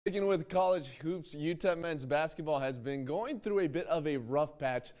Sticking with college hoops, UTEP men's basketball has been going through a bit of a rough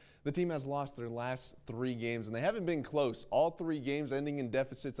patch. The team has lost their last 3 games, and they haven't been close. All 3 games ending in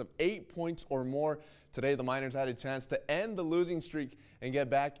deficits of 8 points or more. Today, the Miners had a chance to end the losing streak and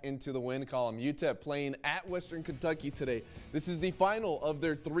get back into the win column. UTEP playing at Western Kentucky today. This is the final of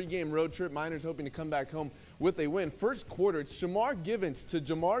their 3-game road trip. Miners hoping to come back home with a win. First quarter, it's Shamar Givens to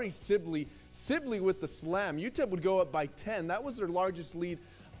Jamari Sibley. Sibley with the slam. UTEP would go up by 10. That was their largest lead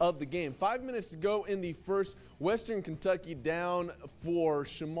of the game. 5 minutes to go in the first. Western Kentucky down for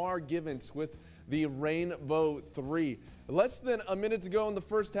Shamar Givens with the Rainbow 3. Less than a minute to go in the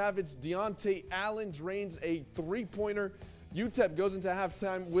first half. It's Deontay Allen drains a 3-pointer. UTEP goes into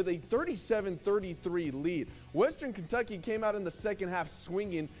halftime with a 37-33 lead. Western Kentucky came out in the second half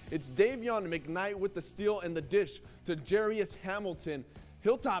swinging. It's Davion McKnight with the steal and the dish to Jarius Hamilton.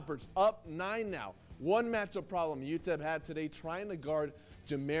 Hilltoppers up 9 now. One matchup problem UTEP had today trying to guard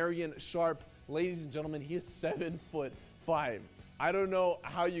Jamarian Sharp. Ladies and gentlemen, he is 7'5". I don't know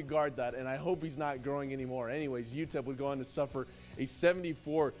how you guard that, and I hope he's not growing anymore. Anyways, UTEP would go on to suffer a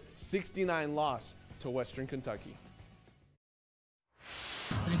 74-69 loss to Western Kentucky.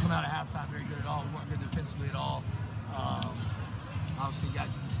 We didn't come out at halftime very good at all. We weren't good defensively at all. Obviously got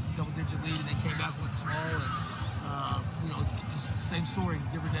double-digit lead and then came back with small. And, it's just the same story,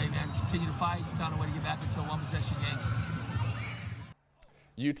 different day, man. Continue to fight. Found a way to get back into a one-possession game.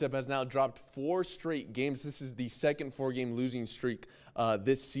 UTEP has now dropped 4 straight games. This is the second 4-game losing streak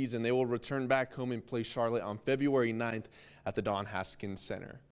this season. They will return back home and play Charlotte on February 9th at the Don Haskins Center.